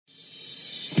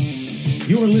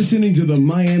You're listening to the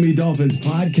Miami Dolphins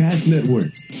Podcast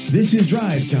Network. This is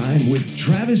Drive Time with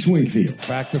Travis Wingfield.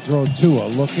 Back to throw Tua,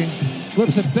 looking,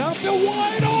 flips it downfield,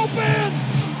 wide open!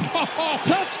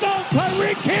 Touchdown,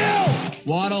 Tyreek Hill!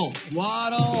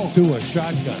 Waddle. Tua,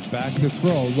 shotgun, back to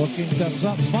throw, looking, steps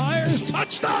up, fires,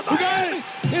 touchdown! Okay,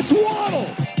 it's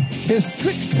Waddle! His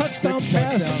sixth touchdown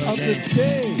pass of the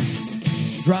day.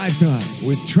 Drive Time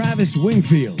with Travis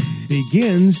Wingfield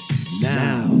begins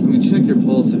now. Let me check your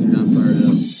pulse if you're not fired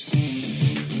up.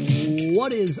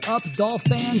 What is up, Dolph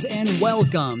fans, and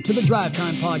welcome to the Drive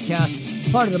Time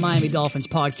Podcast, part of the Miami Dolphins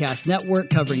Podcast Network,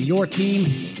 covering your team,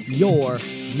 your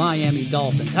Miami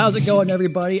Dolphins. How's it going,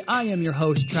 everybody? I am your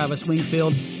host, Travis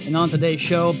Wingfield, and on today's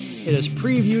show, it is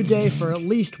preview day for at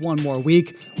least one more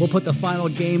week. We'll put the final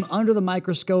game under the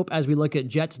microscope as we look at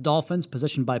Jets-Dolphins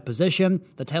position by position,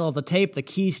 the tail of the tape, the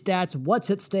key stats, what's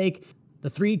at stake, the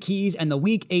three keys, and the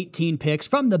Week 18 picks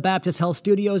from the Baptist Health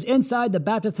Studios inside the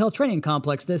Baptist Health Training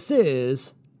Complex. This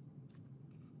is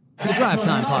the Drive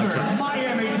Time Podcast.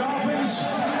 Miami Dolphins.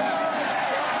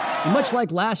 And much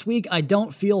like last week, I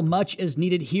don't feel much is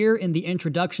needed here in the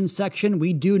introduction section.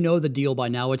 We do know the deal by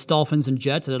now. It's Dolphins and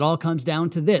Jets, and it all comes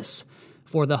down to this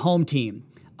for the home team.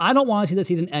 I don't want to see the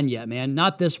season end yet, man.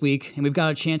 Not this week. And we've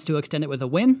got a chance to extend it with a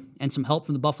win and some help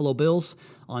from the Buffalo Bills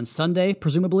on Sunday,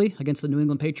 presumably, against the New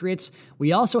England Patriots.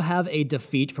 We also have a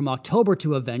defeat from October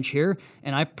to avenge here.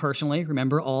 And I personally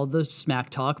remember all the smack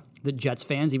talk that Jets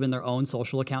fans, even their own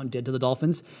social account, did to the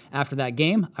Dolphins after that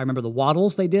game. I remember the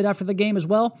waddles they did after the game as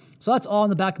well. So that's all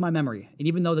in the back of my memory. And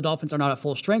even though the Dolphins are not at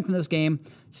full strength in this game,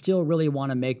 still really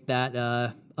want to make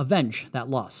that avenge that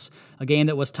loss. A game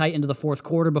that was tight into the fourth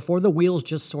quarter before the wheels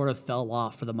just sort of fell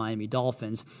off for the Miami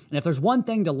Dolphins. And if there's one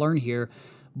thing to learn here,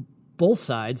 both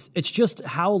sides, it's just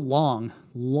how long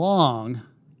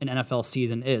an NFL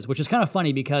season is, which is kind of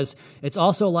funny because it's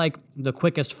also like the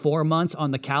quickest 4 months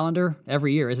on the calendar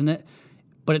every year, isn't it?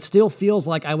 But it still feels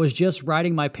like I was just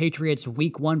writing my Patriots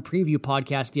Week 1 preview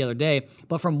podcast the other day,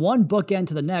 but from one bookend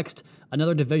to the next,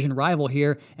 another division rival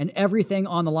here, and everything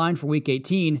on the line for Week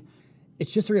 18,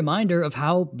 it's just a reminder of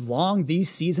how long these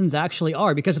seasons actually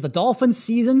are. Because if the Dolphins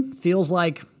season feels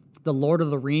like the Lord of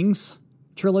the Rings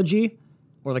trilogy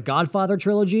or the Godfather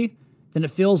trilogy, then it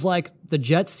feels like the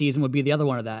Jets season would be the other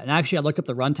one of that. And actually, I looked up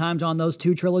the runtimes on those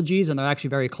two trilogies, and they're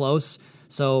actually very close.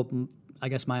 So I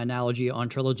guess my analogy on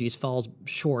trilogies falls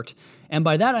short. And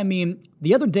by that, I mean,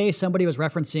 the other day somebody was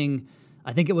referencing,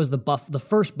 I think it was the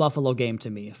first Buffalo game to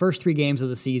me, first 3 games of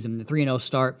the season, the 3-0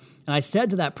 start. And I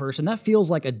said to that person, that feels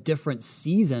like a different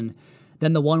season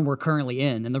than the one we're currently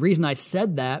in. And the reason I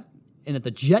said that, and that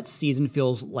the Jets season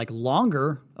feels like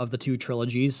longer of the two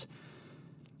trilogies,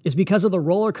 is because of the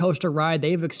roller coaster ride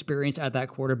they've experienced at that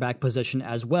quarterback position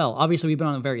as well. Obviously, we've been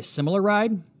on a very similar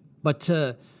ride, but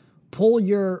to pull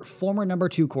your former number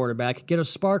 2 quarterback, get a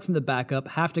spark from the backup,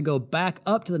 have to go back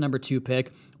up to the number 2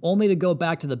 pick, only to go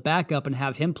back to the backup and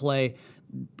have him play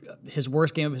his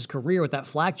worst game of his career with that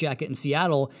flak jacket in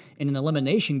Seattle in an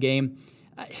elimination game,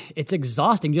 it's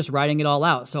exhausting just writing it all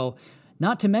out. So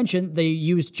not to mention they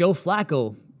used Joe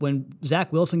Flacco when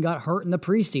Zach Wilson got hurt in the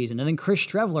preseason, and then Chris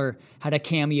Streveler had a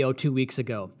cameo 2 weeks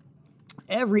ago.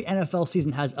 Every NFL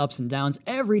season has ups and downs.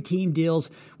 Every team deals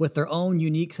with their own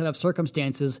unique set of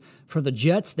circumstances. For the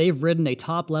Jets, they've ridden a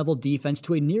top-level defense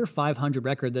to a near 500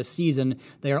 record this season.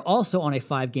 They are also on a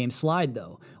 5-game slide,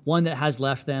 though, one that has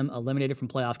left them eliminated from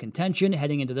playoff contention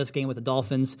heading into this game with the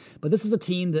Dolphins. But this is a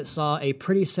team that saw a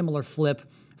pretty similar flip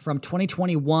from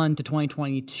 2021 to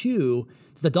 2022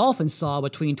 the Dolphins saw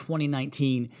between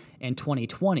 2019 and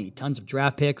 2020. Tons of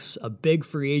draft picks, a big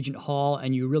free agent haul,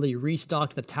 and you really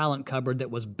restocked the talent cupboard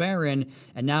that was barren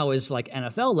and now is like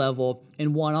NFL level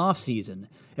in one offseason.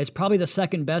 It's probably the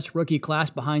second best rookie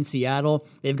class behind Seattle.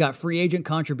 They've got free agent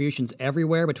contributions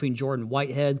everywhere between Jordan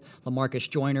Whitehead, LaMarcus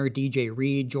Joyner, DJ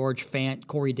Reed, George Fant,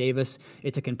 Corey Davis.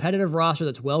 It's a competitive roster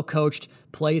that's well coached,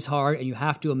 plays hard, and you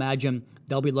have to imagine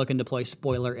they'll be looking to play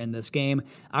spoiler in this game.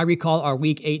 I recall our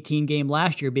Week 18 game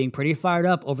last year being pretty fired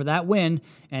up over that win,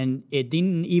 and it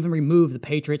didn't even remove the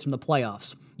Patriots from the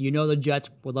playoffs. You know the Jets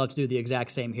would love to do the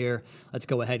exact same here. Let's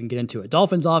go ahead and get into it.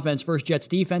 Dolphins offense versus Jets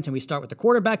defense, and we start with the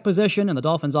quarterback position and the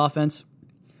Dolphins offense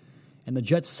and the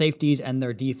Jets safeties and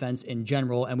their defense in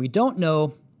general. And we don't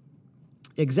know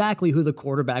exactly who the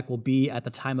quarterback will be at the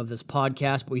time of this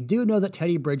podcast, but we do know that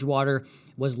Teddy Bridgewater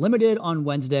was limited on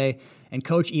Wednesday, and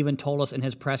Coach even told us in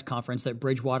his press conference that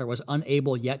Bridgewater was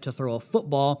unable yet to throw a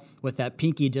football with that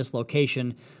pinky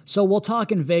dislocation. So we'll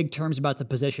talk in vague terms about the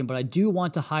position, but I do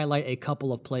want to highlight a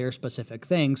couple of player-specific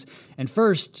things. And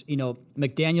first,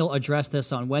 McDaniel addressed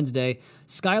this on Wednesday.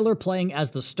 Skylar playing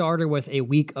as the starter with a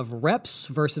week of reps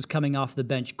versus coming off the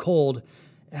bench cold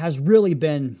has really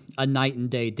been a night and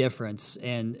day difference.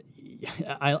 And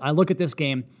I look at this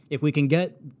game, if we can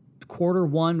get quarter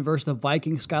one versus the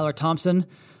Vikings, Skylar Thompson,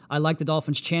 I like the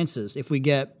Dolphins' chances. If we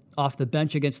get off the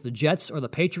bench against the Jets or the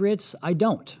Patriots, I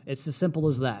don't. It's as simple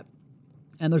as that.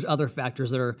 And there's other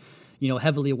factors that are,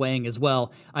 heavily weighing as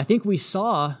well. I think we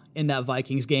saw in that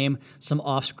Vikings game some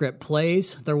off-script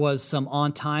plays. There was some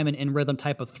on-time and in-rhythm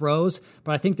type of throws.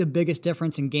 But I think the biggest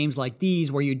difference in games like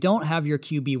these, where you don't have your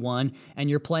QB1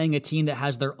 and you're playing a team that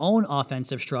has their own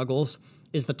offensive struggles,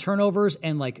 is the turnovers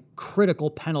and critical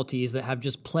penalties that have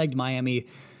just plagued Miami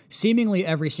seemingly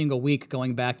every single week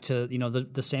going back to,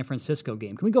 the San Francisco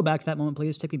game. Can we go back to that moment,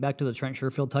 please? Take me back to the Trent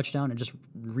Sherfield touchdown and just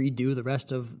redo the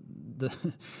rest of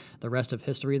the rest of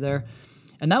history there.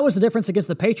 And that was the difference against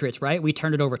the Patriots, right? We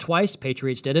turned it over twice.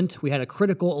 Patriots didn't. We had a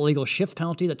critical illegal shift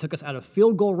penalty that took us out of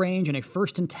field goal range and a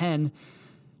 1st and 10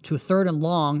 to a 3rd and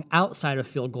long outside of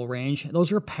field goal range.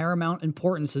 Those are paramount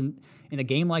importance in a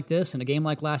game like this and a game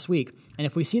like last week. And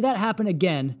if we see that happen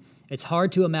again, it's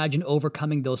hard to imagine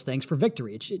overcoming those things for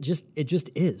victory. It just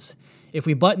is. If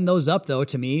we button those up, though,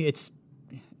 to me,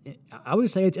 I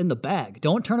would say it's in the bag.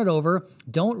 Don't turn it over.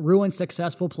 Don't ruin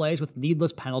successful plays with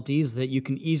needless penalties that you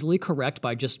can easily correct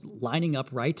by just lining up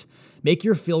right. Make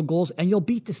your field goals, and you'll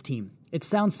beat this team. It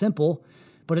sounds simple,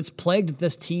 but it's plagued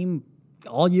this team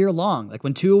all year long. Like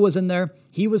when Tua was in there,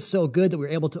 he was so good that we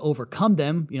were able to overcome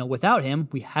them. Without him,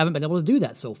 we haven't been able to do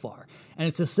that so far. And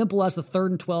it's as simple as the 3rd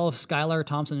and 12 Skylar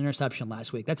Thompson interception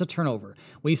last week. That's a turnover.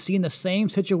 We've seen the same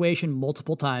situation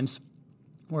multiple times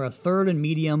where a 3rd and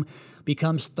medium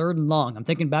becomes 3rd and long. I'm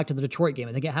thinking back to the Detroit game.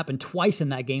 I think it happened twice in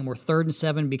that game where 3rd and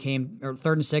 6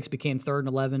 became 3rd and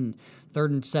 11, 3rd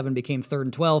and 7 became 3rd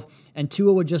and 12, and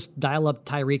Tua would just dial up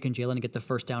Tyreek and Jalen to get the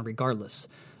first down regardless.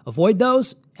 Avoid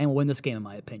those, and we'll win this game, in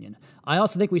my opinion. I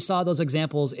also think we saw those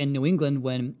examples in New England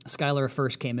when Skylar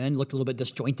first came in. Looked a little bit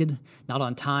disjointed, not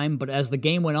on time, but as the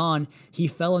game went on, he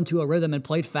fell into a rhythm and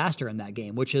played faster in that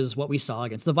game, which is what we saw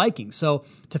against the Vikings. So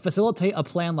to facilitate a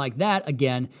plan like that,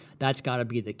 again, that's got to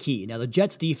be the key. Now, the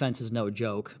Jets' defense is no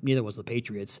joke. Neither was the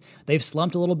Patriots. They've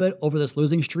slumped a little bit over this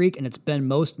losing streak, and it's been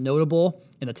most notable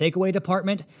in the takeaway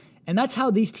department. And that's how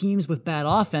these teams with bad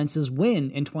offenses win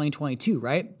in 2022,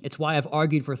 right? It's why I've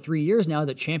argued for 3 years now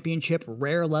that championship,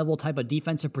 rare level type of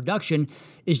defensive production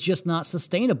is just not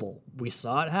sustainable. We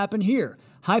saw it happen here.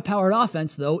 High-powered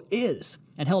offense, though, is.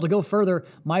 And hell, to go further,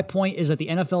 my point is that the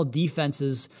NFL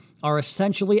defenses are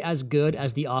essentially as good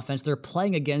as the offense they're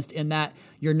playing against in that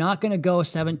you're not going to go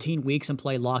 17 weeks and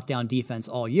play lockdown defense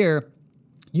all year.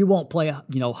 You won't play,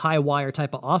 high wire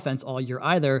type of offense all year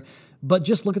either, but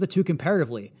just look at the two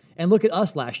comparatively. And look at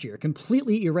us last year.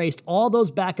 Completely erased all those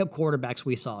backup quarterbacks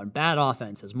we saw in bad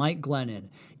offenses. Mike Glennon,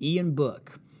 Ian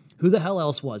Book. Who the hell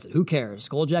else was it? Who cares?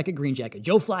 Gold jacket, green jacket.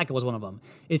 Joe Flacco was one of them.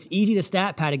 It's easy to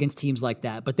stat pad against teams like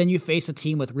that, but then you face a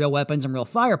team with real weapons and real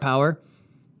firepower.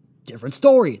 Different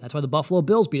story. That's why the Buffalo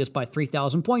Bills beat us by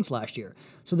 3,000 points last year.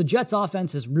 So the Jets'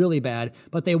 offense is really bad,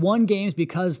 but they won games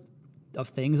because of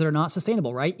things that are not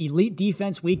sustainable, right? Elite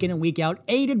defense week in and week out,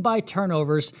 aided by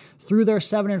turnovers through their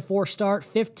 7-4 start,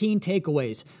 15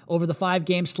 takeaways. Over the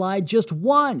 5-game slide, just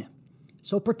 1.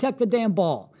 So protect the damn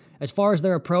ball. As far as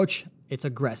their approach, it's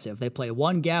aggressive. They play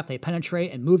one gap, they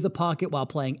penetrate and move the pocket while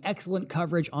playing excellent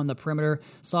coverage on the perimeter.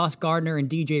 Sauce Gardner and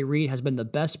DJ Reed has been the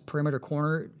best perimeter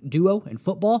corner duo in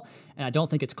football, and I don't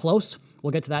think it's close.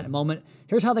 We'll get to that in a moment.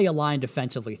 Here's how they align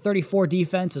defensively. 34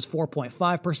 defense is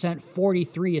 4.5%,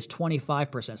 43 is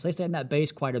 25%. So they stay in that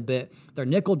base quite a bit. Their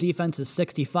nickel defense is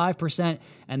 65%,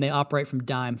 and they operate from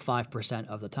dime 5%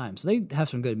 of the time. So they have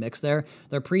some good mix there.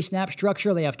 Their pre-snap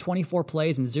structure, they have 24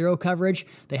 plays and 0 coverage.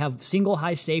 They have single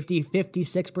high safety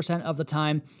 56% of the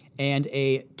time, and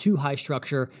a 2-high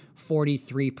structure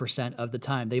 43% of the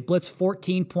time. They blitz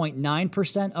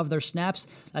 14.9% of their snaps.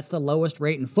 That's the lowest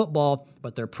rate in football,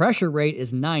 but their pressure rate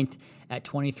is 9th at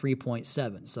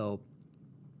 23.7. So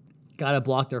got to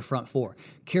block their front four.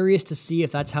 Curious to see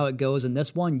if that's how it goes in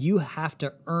this one. You have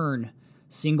to earn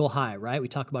single high, right? We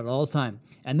talk about it all the time.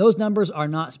 And those numbers are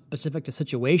not specific to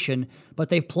situation, but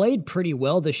they've played pretty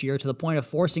well this year to the point of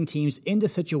forcing teams into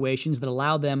situations that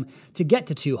allow them to get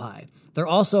to 2 high. They're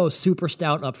also super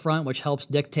stout up front, which helps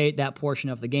dictate that portion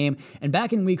of the game. And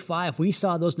back in week 5, we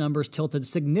saw those numbers tilted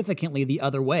significantly the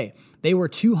other way. They were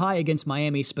too high against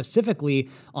Miami, specifically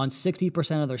on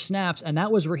 60% of their snaps, and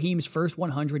that was Raheem's first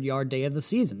 100-yard day of the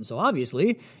season. So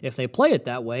obviously, if they play it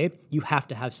that way, you have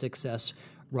to have success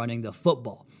running the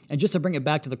football. And just to bring it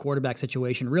back to the quarterback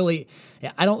situation, really,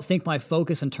 I don't think my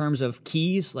focus in terms of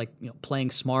keys, like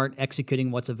playing smart,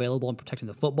 executing what's available, and protecting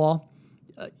the football,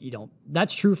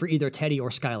 that's true for either Teddy or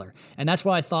Skyler. And that's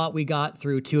why I thought we got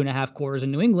through 2.5 quarters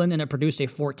in New England, and it produced a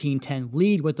 14-10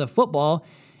 lead with the football.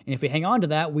 And if we hang on to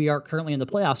that, we are currently in the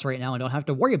playoffs right now and don't have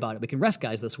to worry about it. We can rest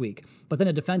guys this week. But then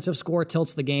a defensive score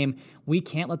tilts the game. We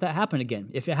can't let that happen again.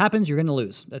 If it happens, you're going to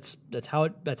lose. That's how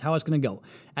it's going to go.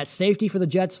 At safety for the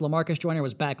Jets, LaMarcus Joyner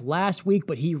was back last week,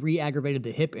 but he re-aggravated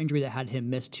the hip injury that had him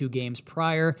miss 2 games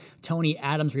prior. Tony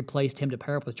Adams replaced him to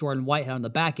pair up with Jordan Whitehead on the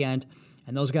back end.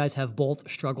 And those guys have both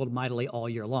struggled mightily all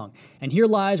year long. And here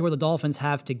lies where the Dolphins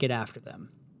have to get after them.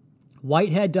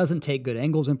 Whitehead doesn't take good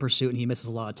angles in pursuit, and he misses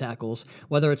a lot of tackles.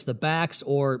 Whether it's the backs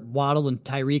or Waddle and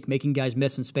Tyreek making guys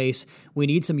miss in space, we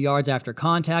need some yards after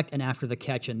contact and after the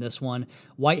catch in this one.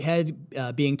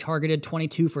 Whitehead being targeted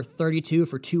 22 for 32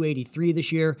 for 283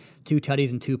 this year, 2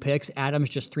 tutties and 2 picks. Adams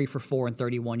just 3 for 4 and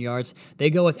 31 yards.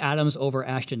 They go with Adams over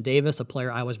Ashton Davis, a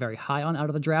player I was very high on out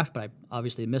of the draft, but I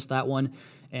obviously missed that one.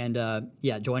 And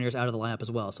Joyner's out of the lineup as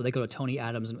well. So they go to Tony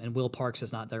Adams, and Will Parks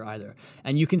is not there either.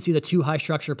 And you can see the 2 high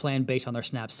structure plan based on their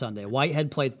snaps Sunday.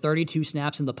 Whitehead played 32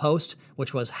 snaps in the post,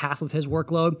 which was half of his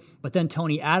workload. But then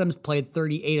Tony Adams played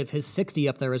 38 of his 60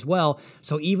 up there as well.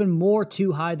 So even more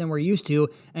 2 high than we're used to.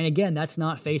 And again, that's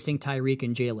not facing Tyreek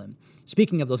and Jalen.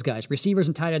 Speaking of those guys, receivers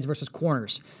and tight ends versus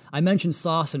corners. I mentioned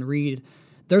Sauce and Reed.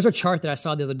 There's a chart that I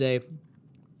saw the other day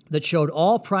that showed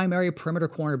all primary perimeter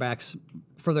cornerbacks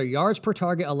for their yards per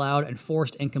target allowed and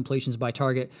forced incompletions by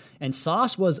target. And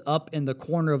Sauce was up in the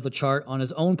corner of the chart on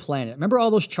his own planet. Remember all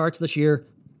those charts this year?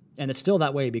 And it's still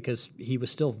that way because he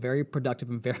was still very productive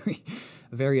and very,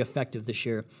 very effective this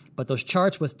year. But those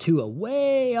charts with Tua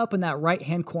way up in that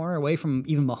right-hand corner away from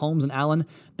even Mahomes and Allen,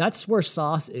 that's where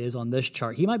Sauce is on this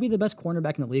chart. He might be the best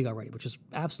cornerback in the league already, which is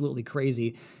absolutely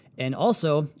crazy. And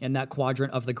also, in that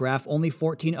quadrant of the graph, only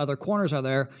 14 other corners are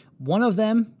there. One of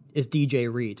them is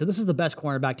DJ Reed. So this is the best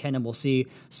cornerback tandem we'll see.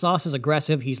 Sauce is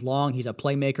aggressive. He's long. He's a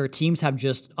playmaker. Teams have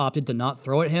just opted to not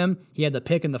throw at him. He had the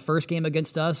pick in the first game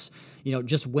against us,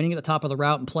 just winning at the top of the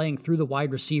route and playing through the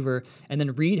wide receiver. And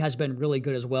then Reed has been really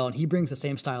good as well, and he brings the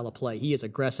same style of play. He is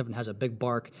aggressive and has a big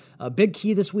bark. A big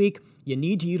key this week, you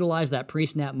need to utilize that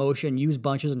pre-snap motion, use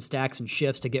bunches and stacks and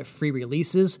shifts to get free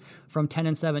releases from 10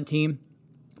 and 17.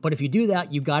 But if you do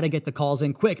that, you got to get the calls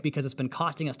in quick because it's been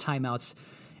costing us timeouts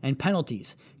and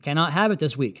penalties. Cannot have it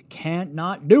this week. Can't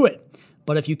not do it.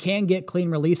 But if you can get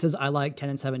clean releases, I like 10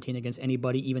 and 17 against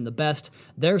anybody, even the best.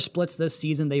 Their splits this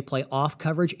season, they play off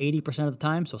coverage 80% of the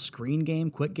time, so screen game,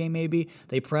 quick game maybe.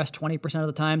 They press 20% of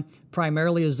the time,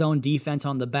 primarily a zone defense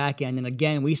on the back end. And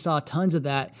again, we saw tons of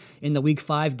that in the Week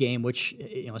 5 game, which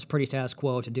is pretty status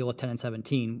quo to deal with 10 and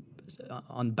 17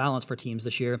 on balance for teams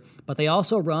this year. But they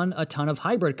also run a ton of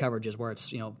hybrid coverages where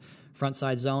it's, front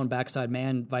side zone, backside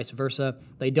man, vice versa.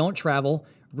 They don't travel.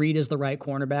 Reed is the right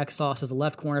cornerback. Sauce is the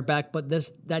left cornerback. But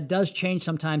that does change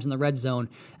sometimes in the red zone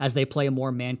as they play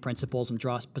more man principles and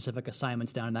draw specific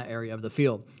assignments down in that area of the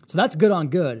field. So that's good on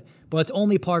good, but it's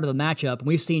only part of the matchup. And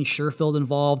we've seen Sherfield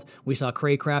involved. We saw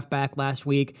Craycraft back last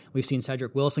week. We've seen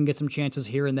Cedric Wilson get some chances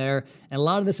here and there. And a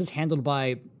lot of this is handled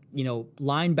by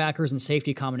linebackers and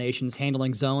safety combinations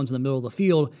handling zones in the middle of the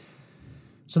field.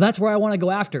 So that's where I want to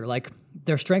go after.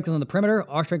 Their strength is on the perimeter,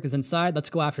 our strength is inside. Let's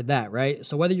go after that, right?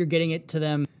 So whether you're getting it to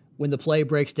them when the play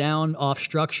breaks down off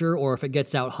structure or if it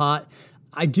gets out hot,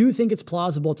 I do think it's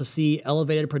plausible to see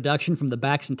elevated production from the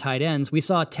backs and tight ends. We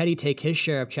saw Teddy take his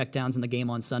share of checkdowns in the game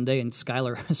on Sunday, and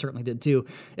Skyler certainly did too.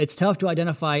 It's tough to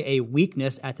identify a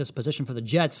weakness at this position for the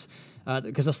Jets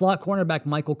because the slot cornerback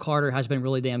Michael Carter has been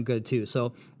really damn good too.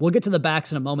 So we'll get to the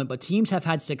backs in a moment, but teams have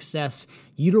had success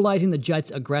utilizing the Jets'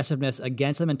 aggressiveness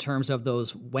against them in terms of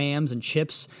those whams and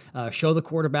chips. Show the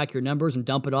quarterback your numbers and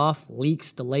dump it off,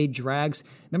 leaks, delayed drags.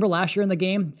 Remember last year in the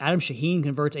game, Adam Shaheen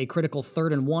converts a critical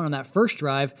 3rd and 1 on that first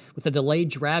drive with a delayed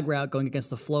drag route going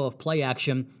against the flow of play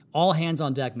action. All hands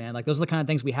on deck, man. Those are the kind of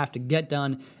things we have to get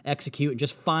done, execute, and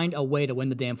just find a way to win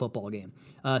the damn football game.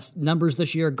 Numbers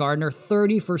this year, Gardner,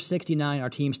 30 for 69. Our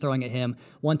team's throwing at him.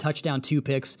 1 touchdown, 2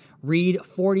 picks. Reed,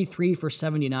 43 for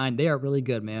 79. They are really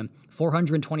good, man.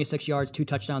 426 yards, 2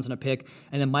 touchdowns and a pick.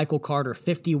 And then Michael Carter,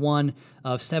 51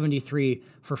 of 73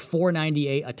 for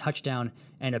 498, a touchdown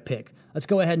and a pick. Let's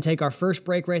go ahead and take our first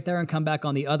break right there and come back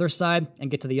on the other side and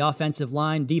get to the offensive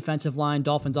line, defensive line,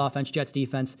 Dolphins offense, Jets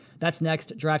defense. That's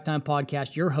next. Drive Time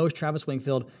Podcast. Your host, Travis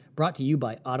Wingfield, brought to you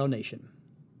by Auto Nation.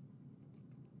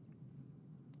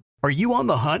 Are you on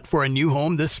the hunt for a new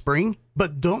home this spring,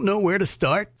 but don't know where to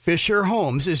start? Fisher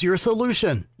Homes is your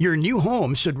solution. Your new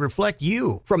home should reflect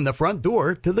you, from the front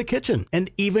door to the kitchen,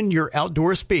 and even your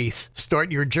outdoor space.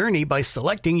 Start your journey by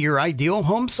selecting your ideal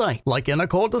home site, like in a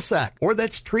cul-de-sac or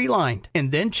that's tree-lined,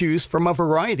 and then choose from a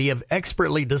variety of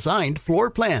expertly designed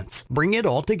floor plans. Bring it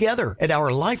all together at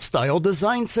our Lifestyle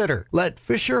Design Center. Let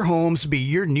Fisher Homes be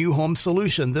your new home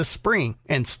solution this spring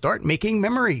and start making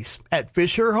memories at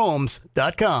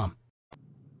FisherHomes.com.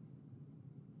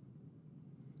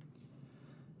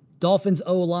 Dolphins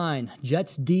O-line,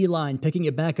 Jets D-line, picking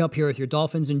it back up here with your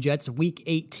Dolphins and Jets Week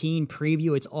 18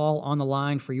 preview. It's all on the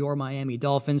line for your Miami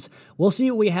Dolphins. We'll see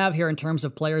what we have here in terms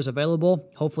of players available.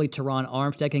 Hopefully Teron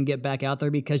Armstead can get back out there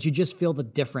because you just feel the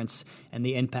difference and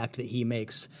the impact that he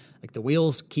makes. Like the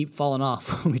wheels keep falling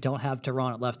off when we don't have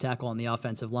Teron at left tackle on the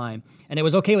offensive line. And it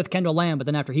was okay with Kendall Lamb, but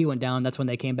then after he went down, that's when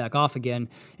they came back off again.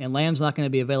 And Lamb's not going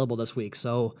to be available this week.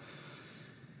 So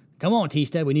come on,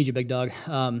 T-Stead. We need you, big dog.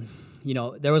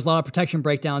 There was a lot of protection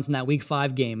breakdowns in that Week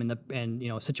 5 game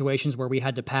and situations where we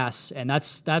had to pass. And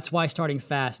that's why starting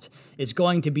fast is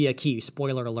going to be a key.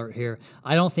 Spoiler alert here.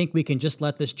 I don't think we can just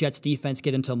let this Jets defense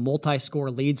get into a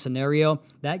multi-score lead scenario.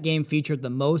 That game featured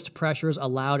the most pressures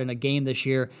allowed in a game this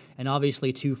year and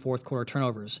obviously 2 fourth-quarter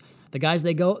turnovers. The guys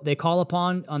they call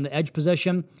upon on the edge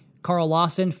position, Carl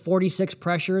Lawson, 46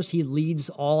 pressures. He leads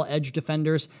all edge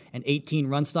defenders and 18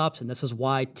 run stops, and this is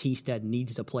why T-Stead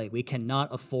needs to play. We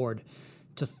cannot afford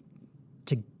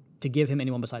to give him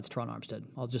anyone besides Teron Armstead.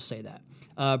 I'll just say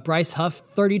that. Bryce Huff,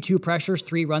 32 pressures,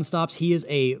 3 run stops. He is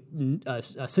a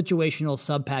situational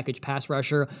sub-package pass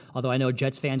rusher, although I know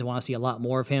Jets fans want to see a lot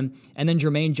more of him. And then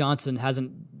Jermaine Johnson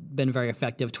hasn't been very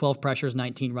effective. 12 pressures,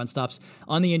 19 run stops.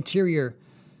 On the interior,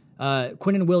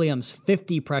 Quinnen Williams,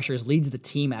 50 pressures, leads the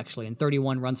team actually, and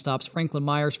 31 run stops. Franklin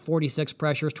Myers, 46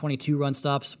 pressures, 22 run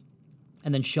stops.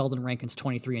 And then Sheldon Rankins,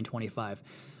 23 and 25.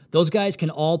 Those guys can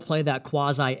all play that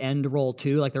quasi-end role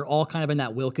too. Like they're all kind of in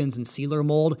that Wilkins and Sealer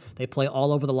mold. They play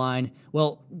all over the line.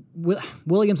 Well,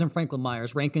 Williams and Franklin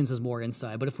Myers, Rankins is more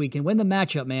inside. But if we can win the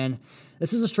matchup, man,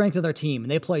 this is the strength of their team. And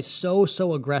they play so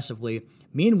aggressively.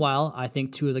 Meanwhile, I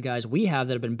think 2 of the guys we have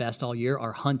that have been best all year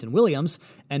are Hunt and Williams,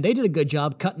 and they did a good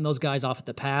job cutting those guys off at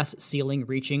the pass, sealing,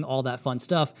 reaching, all that fun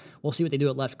stuff. We'll see what they do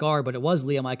at left guard, but it was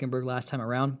Liam Eichenberg last time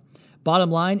around.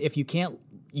 Bottom line, if you can't,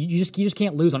 you just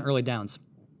can't lose on early downs.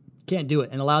 Can't do it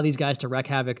and allow these guys to wreak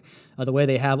havoc the way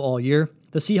they have all year.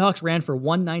 The Seahawks ran for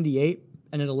 198,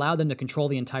 and it allowed them to control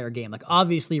the entire game. Like,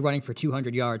 obviously, running for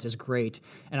 200 yards is great,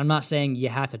 and I'm not saying you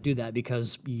have to do that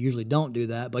because you usually don't do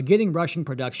that, but getting rushing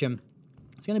production,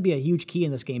 it's going to be a huge key in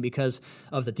this game because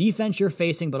of the defense you're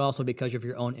facing, but also because of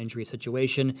your own injury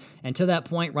situation. And to that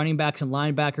point, running backs and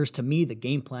linebackers, to me, the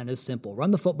game plan is simple. Run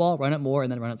the football, run it more,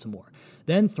 and then run it some more.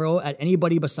 Then throw at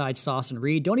anybody besides Sauce and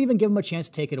Reed. Don't even give them a chance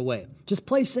to take it away. Just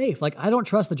play safe. Like, I don't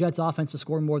trust the Jets offense to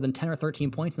score more than 10 or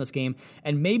 13 points in this game.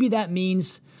 And maybe that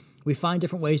means we find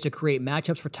different ways to create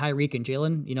matchups for Tyreek and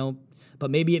Jalen, but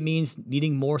maybe it means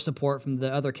needing more support from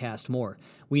the other cast more.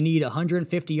 We need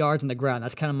 150 yards on the ground.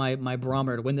 That's kind of my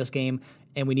barometer to win this game.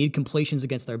 And we need completions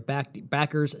against their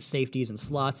backers, safeties, and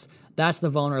slots. That's the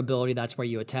vulnerability. That's where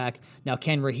you attack. Now,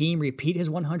 can Raheem repeat his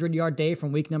 100-yard day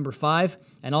from week number 5?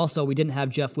 And also, we didn't have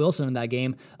Jeff Wilson in that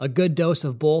game. A good dose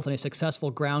of both and a successful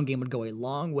ground game would go a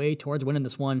long way towards winning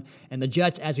this one. And the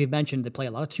Jets, as we've mentioned, they play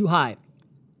a lot of too high.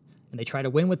 And they try to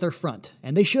win with their front.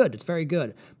 And they should. It's very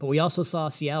good. But we also saw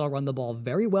Seattle run the ball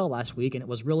very well last week, and it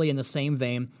was really in the same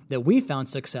vein that we found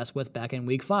success with back in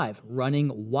week 5,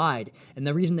 running wide. And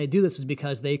the reason they do this is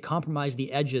because they compromise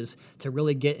the edges to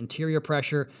really get interior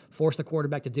pressure, force the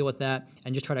quarterback to deal with that,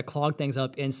 and just try to clog things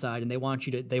up inside. And they want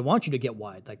you to get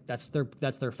wide. Like that's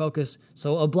their focus.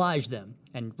 So oblige them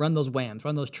and run those whams,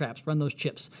 run those traps, run those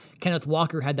chips. Kenneth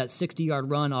Walker had that 60-yard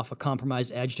run off a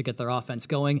compromised edge to get their offense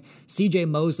going. C.J.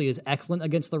 Mosley is excellent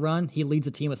against the run. He leads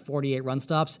the team with 48 run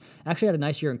stops. Actually had a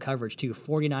nice year in coverage, too.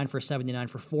 49 for 79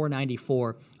 for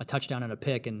 494, a touchdown and a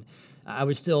pick. And I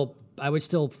would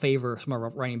still favor some of our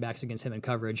running backs against him in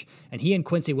coverage. And he and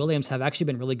Quincy Williams have actually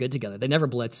been really good together. They never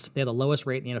blitzed. They have the lowest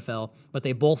rate in the NFL, but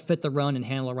they both fit the run and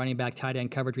handle a running back tight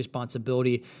end coverage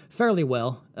responsibility fairly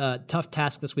well. Tough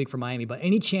task this week for Miami, but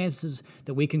any chances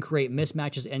that we can create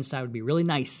mismatches inside would be really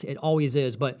nice. It always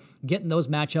is, but getting those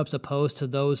matchups opposed to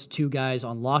those two guys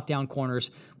on lockdown corners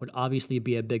would obviously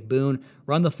be a big boon.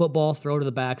 Run the football, throw to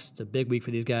the backs. It's a big week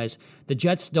for these guys. The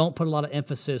Jets don't put a lot of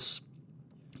emphasis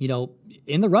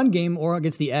in the run game or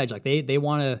against the edge. Like they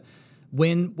want to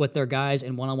win with their guys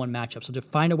in one-on-one matchups. So to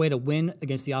find a way to win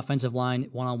against the offensive line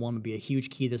one-on-one would be a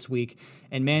huge key this week.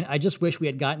 And man, I just wish we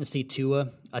had gotten to see Tua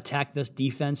attack this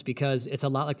defense, because it's a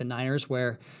lot like the Niners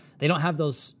where they don't have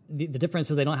those, the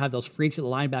difference is they don't have those freaks at the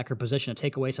linebacker position to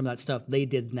take away some of that stuff they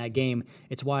did in that game.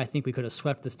 It's why I think we could have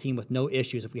swept this team with no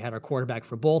issues if we had our quarterback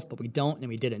for both, but we don't and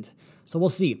we didn't. So we'll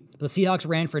see. The Seahawks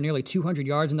ran for nearly 200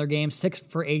 yards in their game, 6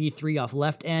 for 83 off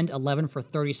left end, 11 for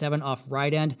 37 off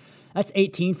right end. That's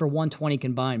 18 for 120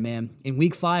 combined, man. In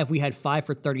week 5, we had 5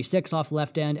 for 36 off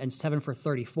left end and 7 for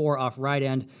 34 off right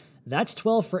end. That's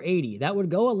 12 for 80. That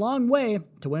would go a long way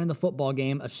to winning the football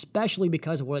game, especially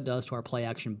because of what it does to our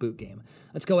play-action boot game.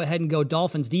 Let's go ahead and go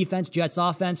Dolphins defense, Jets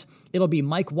offense. It'll be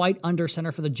Mike White under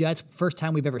center for the Jets. First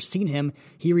time we've ever seen him.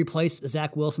 He replaced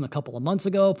Zach Wilson a couple of months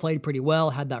ago, played pretty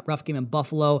well, had that rough game in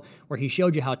Buffalo where he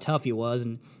showed you how tough he was,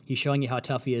 and he's showing you how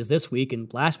tough he is this week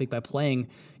and last week by playing,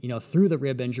 through the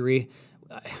rib injury.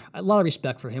 A lot of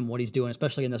respect for him, what he's doing,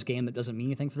 especially in this game that doesn't mean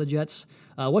anything for the Jets.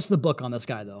 What's the book on this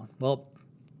guy, though? Well,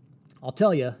 I'll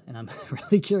tell you, and I'm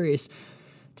really curious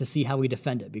to see how we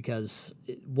defend it, because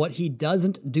what he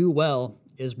doesn't do well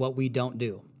is what we don't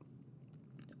do,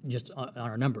 just on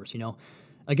our numbers,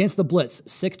 Against the blitz,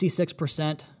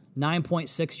 66%,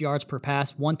 9.6 yards per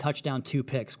pass, 1 touchdown, 2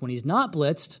 picks. When he's not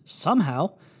blitzed,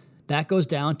 somehow, that goes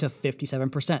down to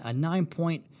 57%, a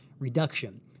 9-point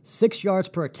reduction. 6 yards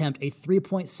per attempt, a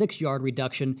 3.6 yard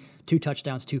reduction, 2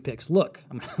 touchdowns, 2 picks. Look,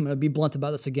 I'm going to be blunt about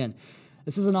this again.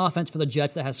 This is an offense for the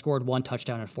Jets that has scored 1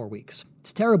 touchdown in 4 weeks.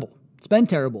 It's terrible. It's been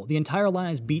terrible. The entire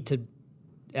line is beat to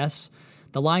S.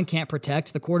 The line can't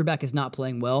protect. The quarterback is not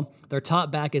playing well. Their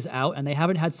top back is out, and they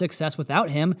haven't had success without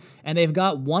him, and they've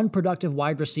got 1 productive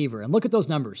wide receiver. And look at those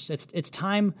numbers. It's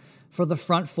time for the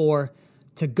front 4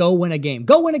 to go win a game.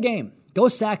 Go win a game. Go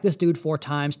sack this dude 4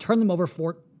 times. Turn them over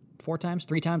 4 times,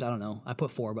 3 times? I don't know. I put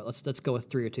 4, but let's go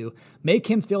with 3 or 2. Make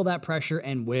him feel that pressure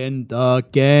and win the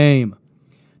game.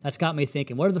 That's got me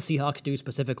thinking, what did the Seahawks do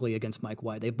specifically against Mike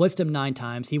White? They blitzed him 9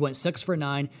 times. He went 6 for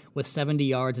 9 with 70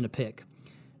 yards and a pick.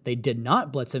 They did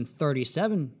not blitz him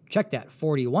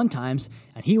 41 times,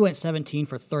 and he went 17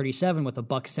 for 37 with a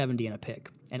 $170 and a pick.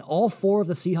 And all 4 of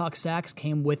the Seahawks sacks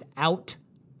came without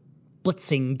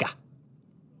blitzing.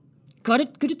 Got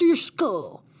it to your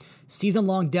skull.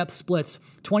 Season-long depth splits,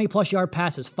 20-plus yard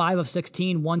passes, 5 of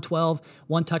 16, 112,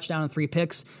 1 touchdown and 3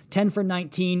 picks, 10 to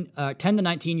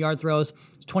 19 yard throws,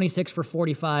 26 for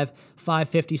 45,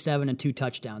 557, and 2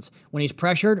 touchdowns. When he's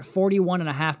pressured, 41.5%,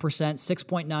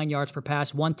 6.9 yards per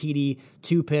pass, 1 TD,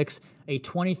 2 picks, a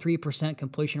 23%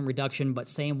 completion reduction, but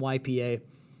same YPA.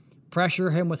 Pressure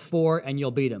him with 4, and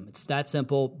you'll beat him. It's that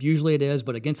simple. Usually it is,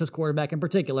 but against this quarterback in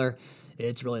particular,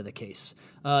 it's really the case.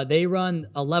 They run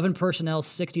 11 personnel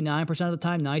 69% of the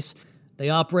time. Nice. They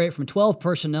operate from 12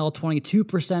 personnel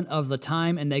 22% of the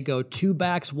time, and they go 2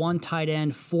 backs, 1 tight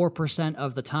end 4%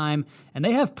 of the time, and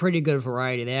they have pretty good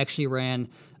variety. They actually ran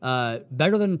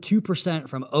better than 2%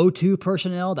 from 0-2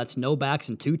 personnel. That's no backs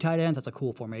and 2 tight ends. That's a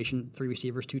cool formation. 3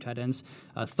 receivers, 2 tight ends.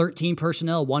 13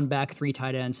 personnel, 1 back, 3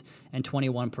 tight ends, and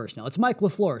 21 personnel. It's Mike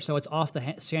LaFleur, so it's off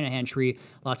the Shanahan tree.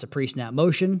 Lots of pre-snap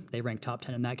motion. They rank top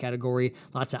 10 in that category.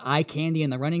 Lots of eye candy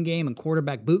in the running game and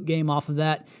quarterback boot game off of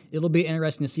that. It'll be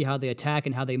interesting to see how they attack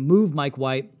and how they move Mike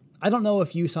White. I don't know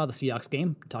if you saw the Seahawks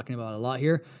game. I'm talking about it a lot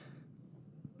here.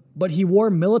 But he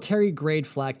wore military-grade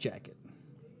flak jacket.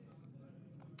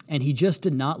 And he just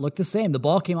did not look the same. The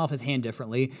ball came off his hand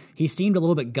differently. He seemed a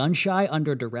little bit gun-shy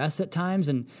under duress at times,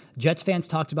 and Jets fans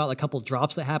talked about a couple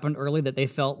drops that happened early that they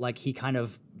felt like he kind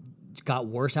of got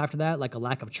worse after that, like a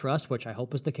lack of trust, which I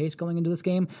hope is the case going into this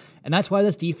game. And that's why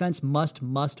this defense must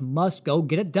go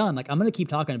get it done. Like, I'm going to keep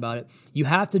talking about it. You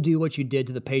have to do what you did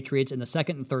to the Patriots in the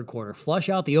second and third quarter. Flush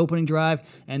out the opening drive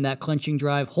and that clinching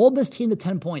drive. Hold this team to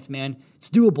 10 points, man. It's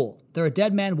doable. They're a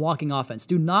dead man walking offense.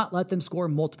 Do not let them score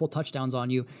multiple touchdowns on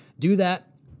you. Do that.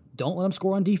 Don't let them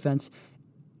score on defense,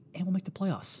 and we'll make the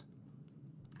playoffs.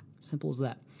 Simple as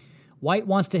that. White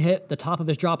wants to hit the top of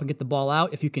his drop and get the ball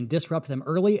out. If you can disrupt them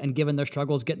early, and given their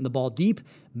struggles getting the ball deep,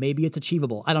 maybe it's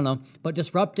achievable. I don't know. But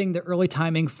disrupting the early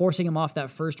timing, forcing him off that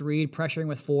first read, pressuring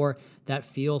with 4, That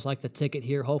feels like the ticket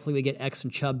here. Hopefully we get X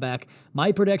and Chubb back.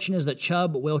 My prediction is that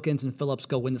Chubb, Wilkins, and Phillips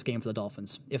go win this game for the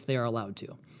Dolphins, if they are allowed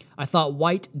to. I thought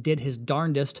White did his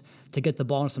darndest to get the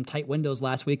ball in some tight windows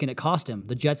last week, and it cost him.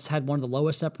 The Jets had one of the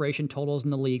lowest separation totals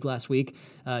in the league last week,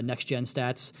 next-gen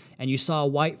stats, and you saw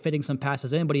White fitting some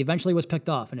passes in, but he eventually was picked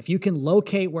off. And if you can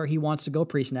locate where he wants to go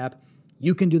pre-snap,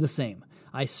 you can do the same.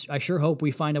 I sure hope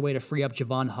we find a way to free up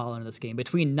Javon Holland in this game.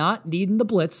 Between not needing the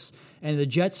blitz and the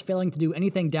Jets failing to do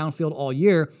anything downfield all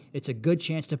year, it's a good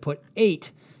chance to put 8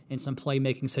 in some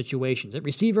playmaking situations. At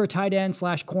receiver, tight end /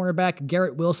 cornerback,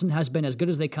 Garrett Wilson has been as good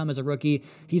as they come as a rookie.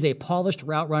 He's a polished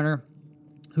route runner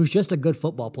who's just a good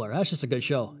football player. That's just a good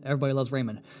show. Everybody loves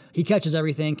Raymond. He catches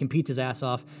everything, competes his ass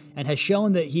off, and has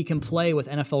shown that he can play with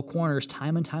NFL corners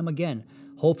time and time again.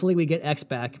 Hopefully we get X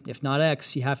back. If not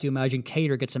X, you have to imagine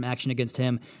Cater gets some action against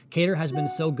him. Cater has been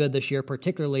so good this year,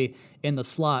 particularly in the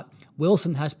slot.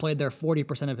 Wilson has played there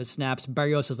 40% of his snaps.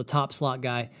 Berrios is the top slot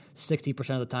guy 60%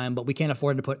 of the time, but we can't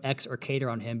afford to put X or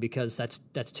Cater on him because that's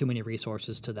too many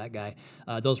resources to that guy.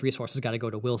 Those resources got to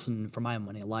go to Wilson, for my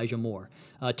money, Elijah Moore.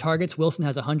 Targets, Wilson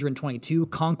has 122.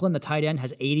 Conklin, the tight end,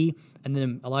 has 80. And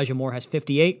then Elijah Moore has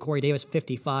 58. Corey Davis,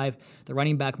 55. The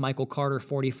running back, Michael Carter,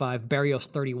 45. Berrios,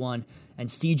 31. And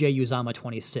CJ Uzomah,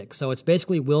 26. So it's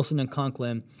basically Wilson and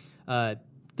Conklin.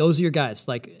 Those are your guys.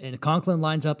 And Conklin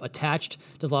lines up attached,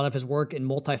 does a lot of his work in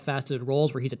multifaceted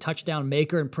roles where he's a touchdown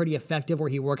maker and pretty effective, where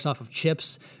he works off of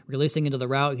chips, releasing into the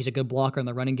route. He's a good blocker in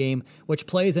the running game, which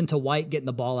plays into White getting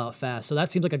the ball out fast. So that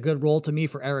seems like a good role to me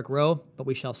for Eric Rowe, but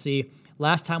we shall see.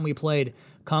 Last time we played,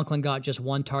 Conklin got just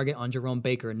one target on Jerome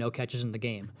Baker and no catches in the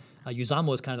game. Uzomah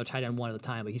was kind of the tight end 1 at the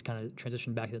time, but he's kind of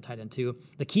transitioned back to the tight end 2.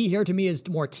 The key here to me is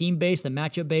more team-based than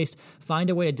matchup-based. Find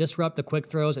a way to disrupt the quick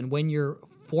throws and win your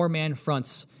 4-man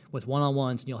fronts with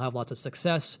one-on-ones, and you'll have lots of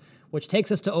success, which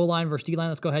takes us to O-line versus D-line.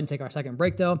 Let's go ahead and take our second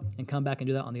break, though, and come back and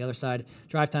do that on the other side.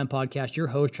 Drive Time Podcast, your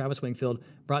host, Travis Wingfield,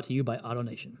 brought to you by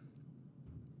AutoNation.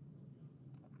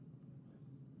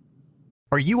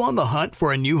 Are you on the hunt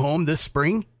for a new home this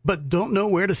spring, but don't know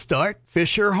where to start?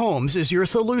 Fisher Homes is your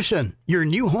solution. Your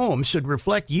new home should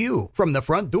reflect you, from the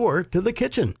front door to the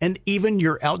kitchen, and even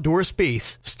your outdoor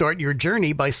space. Start your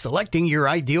journey by selecting your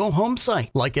ideal home site,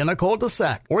 like in a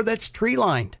cul-de-sac or that's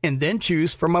tree-lined, and then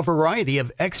choose from a variety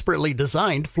of expertly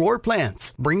designed floor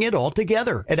plans. Bring it all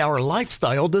together at our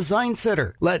Lifestyle Design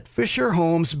Center. Let Fisher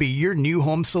Homes be your new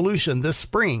home solution this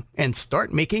spring and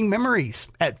start making memories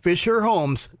at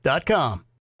FisherHomes.com.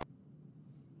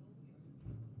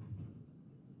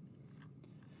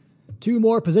 2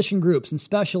 more position groups and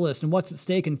specialists and what's at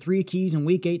stake in 3 keys and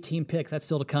Week 18 picks. That's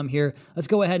still to come here. Let's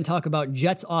go ahead and talk about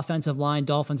Jets offensive line,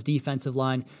 Dolphins defensive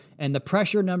line, and the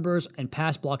pressure numbers and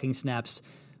pass blocking snaps.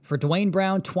 For Dwayne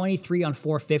Brown, 23 on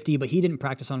 450, but he didn't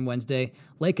practice on Wednesday.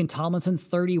 Laken Tomlinson,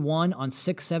 31 on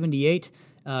 678.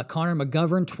 Connor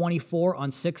McGovern, 24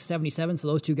 on 677. So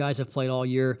those 2 guys have played all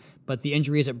year, but the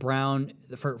injuries at Brown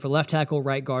for left tackle,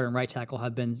 right guard, and right tackle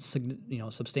have been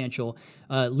substantial.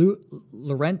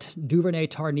 Laurent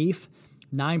Duvernay-Tardif,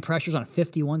 9 pressures on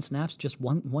 51 snaps, just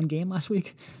one game last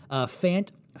week. Fant,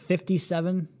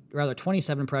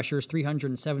 27 pressures,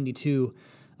 372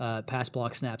 pass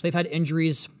block snaps. They've had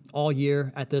injuries all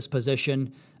year at this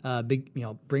position.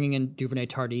 Bringing in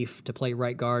Duvernay-Tardif to play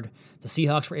right guard. The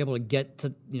Seahawks were able to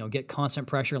get constant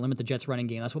pressure and limit the Jets' running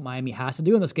game. That's what Miami has to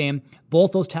do in this game.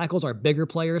 Both those tackles are bigger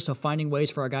players, so finding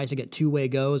ways for our guys to get 2-way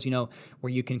goes,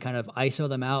 where you can kind of ISO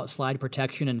them out, slide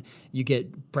protection, and you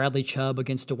get Bradley Chubb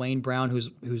against Dwayne Brown, who's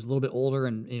a little bit older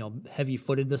and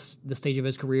heavy-footed this stage of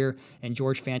his career, and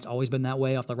George Fant's always been that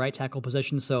way off the right tackle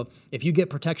position. So if you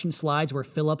get protection slides where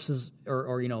Phillips is,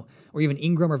 or even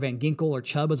Ingram or Van Ginkel or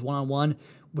Chubb is one-on-one,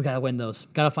 we got to win those.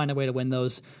 Got to find a way to win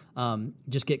those.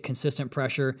 Just get consistent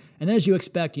pressure. And then as you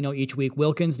expect, each week,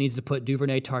 Wilkins needs to put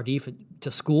Duvernay-Tardif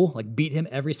to school, beat him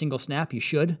every single snap. You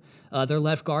should. Their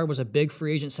left guard was a big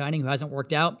free agent signing who hasn't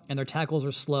worked out, and their tackles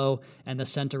are slow, and the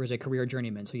center is a career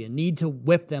journeyman. So you need to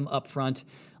whip them up front.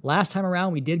 Last time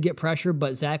around, we did get pressure,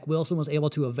 but Zach Wilson was able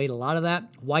to evade a lot of that.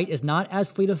 White is not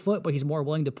as fleet of foot, but he's more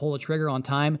willing to pull the trigger on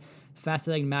time.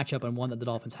 Fascinating matchup and one that the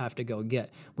Dolphins have to go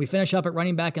get. We finish up at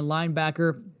running back and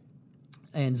linebacker.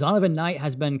 And Zonovan Knight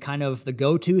has been kind of the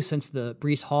go-to since the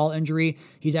Breece Hall injury.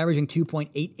 He's averaging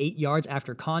 2.88 yards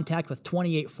after contact with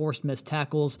 28 forced missed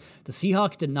tackles. The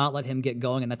Seahawks did not let him get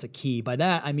going, and that's a key. By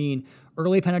that, I mean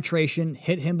early penetration,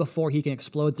 hit him before he can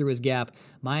explode through his gap.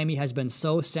 Miami has been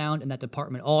so sound in that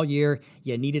department all year.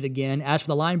 You need it again. As for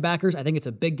the linebackers, I think it's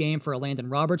a big game for Landon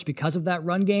Roberts because of that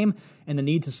run game and the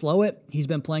need to slow it. He's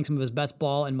been playing some of his best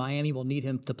ball, and Miami will need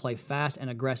him to play fast and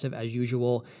aggressive as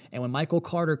usual. And when Michael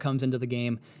Carter comes into the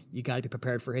game, you got to be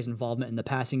prepared for his involvement in the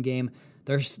passing game.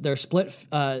 Their split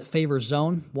favors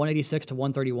zone, 186 to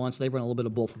 131, so they've run a little bit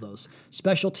of both of those.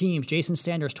 Special teams, Jason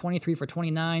Sanders, 23 for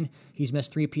 29. He's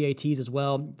missed 3 PATs as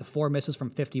well. The 4 misses from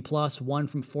 50+, 1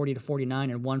 from 40 to 49,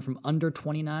 and 1 from under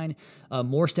 29.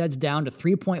 Morstead's down to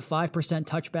 3.5%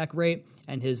 touchback rate,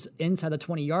 and his inside the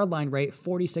 20-yard line rate,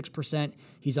 46%.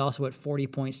 He's also at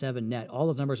 40.7 net. All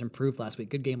those numbers improved last week.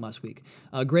 Good game last week.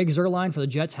 Greg Zuerlein for the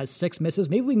Jets has 6 misses.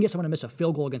 Maybe we can get someone to miss a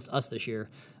field goal against us this year,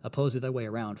 opposed to the other way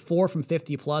around. 4 from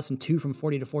 50+ and 2 from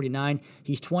 40 to 49.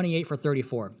 He's 28 for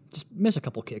 34. Just miss a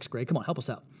couple kicks, Greg. Come on, help us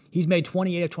out. He's made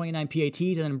 28 of 29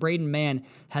 PATs, and then Braden Mann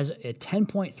has a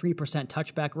 10.3%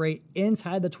 touchback rate,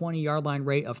 inside the 20-yard line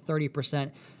rate of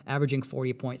 30%, averaging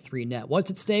 40.3 net.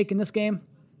 What's at stake in this game?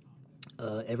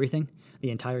 Everything.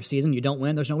 The entire season. You don't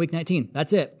win, there's no week 19.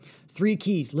 That's it. 3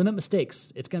 keys. Limit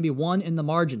mistakes. It's going to be 1 in the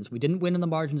margins. We didn't win in the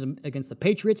margins against the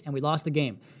Patriots, and we lost the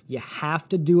game. You have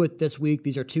to do it this week.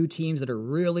 These are 2 teams that are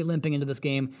really limping into this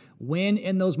game. Win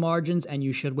in those margins, and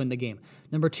you should win the game.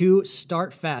 Number 2,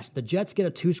 start fast. The Jets get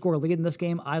a 2-score lead in this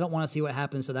game. I don't want to see what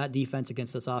happens to that defense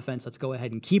against this offense. Let's go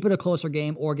ahead and keep it a closer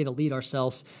game or get a lead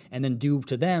ourselves and then do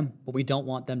to them what we don't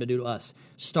want them to do to us.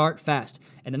 Start fast.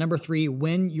 And then number 3,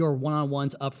 win your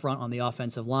one-on-ones up front on the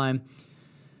offensive line.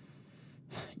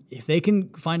 If they can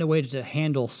find a way to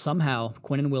handle somehow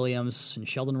Quinnen Williams and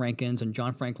Sheldon Rankins and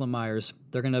John Franklin Myers,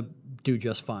 they're going to do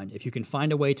just fine. If you can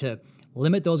find a way to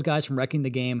limit those guys from wrecking the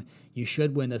game, you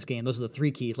should win this game. Those are the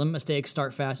 3 keys. Limit mistakes,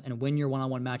 start fast, and win your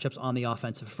one-on-one matchups on the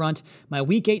offensive front. My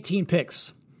Week 18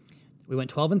 picks. We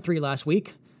went 12-3 last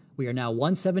week. We are now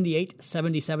 178,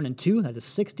 77-2. That is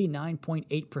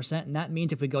 69.8%. And that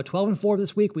means if we go 12-4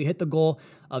 this week, we hit the goal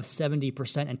of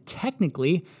 70%. And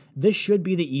technically, this should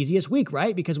be the easiest week,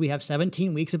 right? Because we have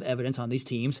 17 weeks of evidence on these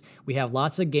teams. We have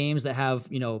lots of games that have,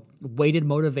 weighted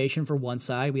motivation for one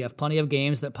side. We have plenty of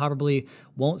games that probably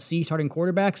won't see starting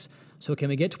quarterbacks. So can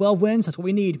we get 12 wins? That's what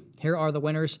we need. Here are the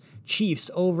winners.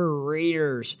 Chiefs over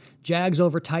Raiders. Jags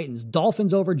over Titans.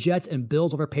 Dolphins over Jets. And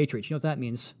Bills over Patriots. You know what that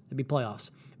means? It'd be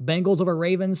playoffs. Bengals over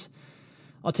Ravens.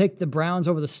 I'll take the Browns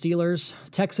over the Steelers.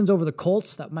 Texans over the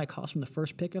Colts. That might cost them the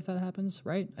first pick if that happens,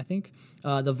 right? I think.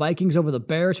 The Vikings over the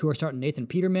Bears, who are starting Nathan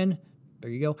Peterman.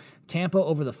 There you go. Tampa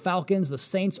over the Falcons. The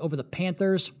Saints over the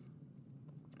Panthers.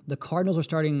 The Cardinals are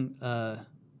starting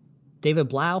David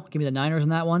Blau. Give me the Niners in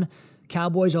that one.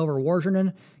 Cowboys over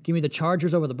Washington. Give me the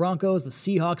Chargers over the Broncos. The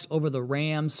Seahawks over the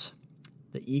Rams.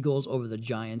 The Eagles over the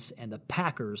Giants. And the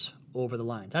Packers over the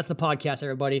Lions. That's the podcast,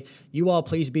 everybody. You all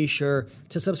please be sure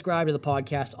to subscribe to the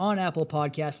podcast on Apple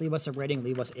Podcasts. Leave us a rating.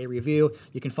 Leave us a review.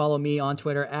 You can follow me on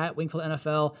Twitter at Wingfield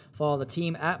NFL. Follow the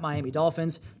team at Miami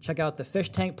Dolphins. Check out the Fish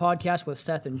Tank podcast with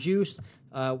Seth and Juice.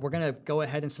 We're going to go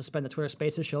ahead and suspend the Twitter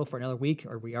Spaces show for another week,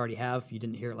 or we already have. You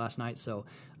didn't hear it last night, so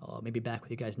maybe back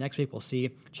with you guys next week. We'll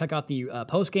see. Check out the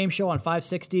post-game show on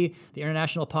 560, the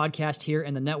international podcast here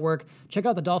in the network. Check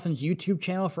out the Dolphins YouTube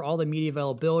channel for all the media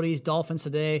availabilities, Dolphins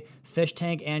Today, Fish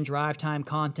Tank, and Drive Time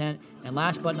content. And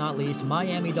last but not least,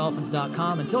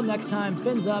 MiamiDolphins.com. Until next time,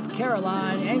 fins up,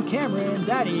 Caroline and Cameron,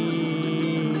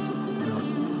 Daddy.